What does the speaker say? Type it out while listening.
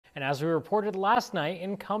And as we reported last night,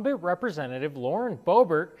 incumbent Representative Lauren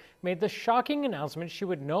Boebert made the shocking announcement she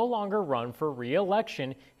would no longer run for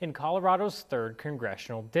re-election in Colorado's 3rd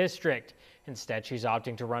congressional district. Instead, she's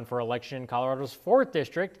opting to run for election in Colorado's 4th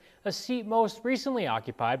district, a seat most recently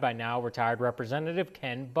occupied by now retired Representative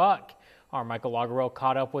Ken Buck. Our Michael Logerwell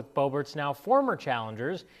caught up with Boebert's now former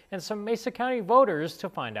challengers and some Mesa County voters to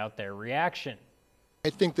find out their reaction. I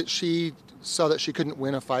think that she saw that she couldn't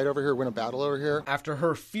win a fight over here, win a battle over here. After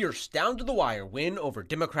her fierce down-to-the-wire win over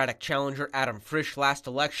Democratic challenger Adam Frisch last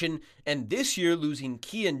election, and this year losing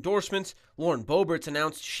key endorsements, Lauren Boebert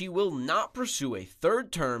announced she will not pursue a 3rd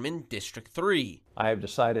term in District 3. I have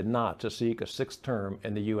decided not to seek a 6th term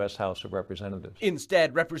in the U.S. House of Representatives.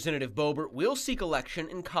 Instead, Representative Boebert will seek election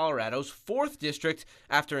in Colorado's 4th district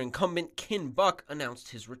after incumbent Ken Buck announced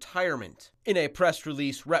his retirement. In a press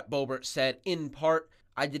release, Rep. Boebert said, in part,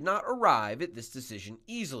 "I did not arrive at this decision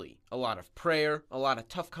easily. A lot of prayer, a lot of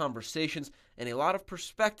tough conversations, and a lot of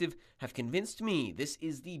perspective have convinced me this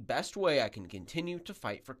is the best way I can continue to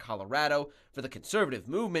fight for Colorado, for the conservative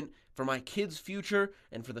movement, for my kids' future,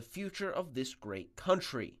 and for the future of this great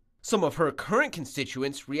country." Some of her current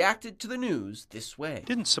constituents reacted to the news this way. It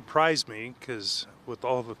didn't surprise me because with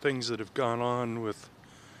all the things that have gone on with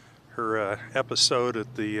her episode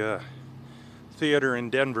at the theater in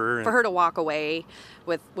Denver. For her to walk away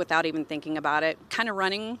without even thinking about it, kind of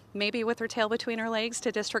running maybe with her tail between her legs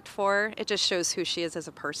to District 4, it just shows who she is as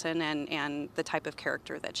a person and the type of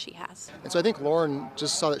character that she has. And so I think Lauren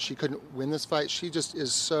just saw that she couldn't win this fight. She just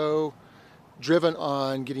is so driven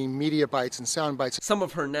on getting media bites and sound bites. Some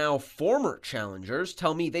of her now former challengers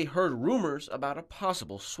tell me they heard rumors about a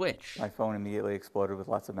possible switch. My phone immediately exploded with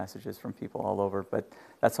lots of messages from people all over, but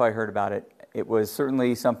that's how I heard about it. It was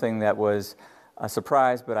certainly something that was a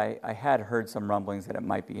surprise, but I had heard some rumblings that it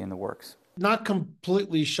might be in the works. Not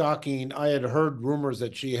completely shocking. I had heard rumors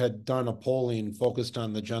that she had done a polling focused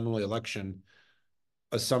on the general election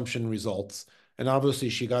assumption results, and obviously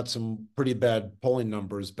she got some pretty bad polling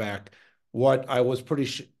numbers back. What I was pretty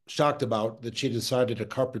shocked about, that she decided to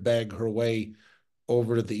carpetbag her way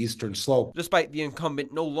over to the eastern slope. Despite the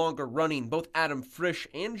incumbent no longer running, both Adam Frisch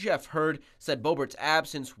and Jeff Hurd said Boebert's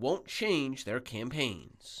absence won't change their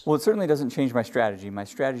campaigns. Well, it certainly doesn't change my strategy. My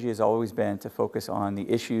strategy has always been to focus on the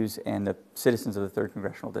issues and the citizens of the 3rd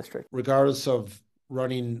congressional district. Regardless of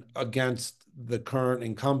running against the current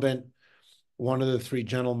incumbent, one of the 3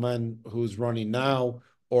 gentlemen who's running now,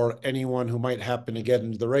 or anyone who might happen to get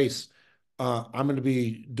into the race, I'm going to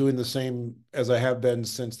be doing the same as I have been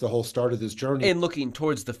since the whole start of this journey. And looking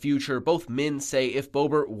towards the future, both men say if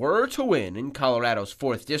Boebert were to win in Colorado's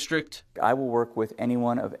 4th district, I will work with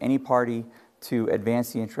anyone of any party to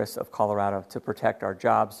advance the interests of Colorado, to protect our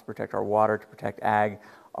jobs, to protect our water, to protect ag,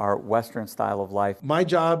 our Western style of life. My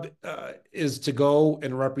job is to go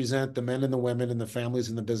and represent the men and the women and the families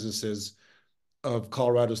and the businesses of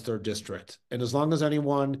Colorado's 3rd district. And as long as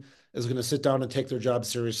anyone is going to sit down and take their job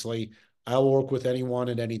seriously, I will work with anyone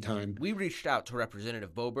at any time. We reached out to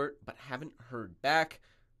Representative Boebert, but haven't heard back,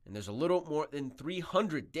 and there's a little more than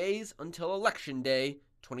 300 days until Election Day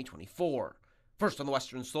 2024. First on the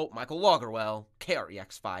Western Slope, Michael Logerwell,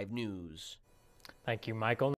 KREX 5 News. Thank you, Michael.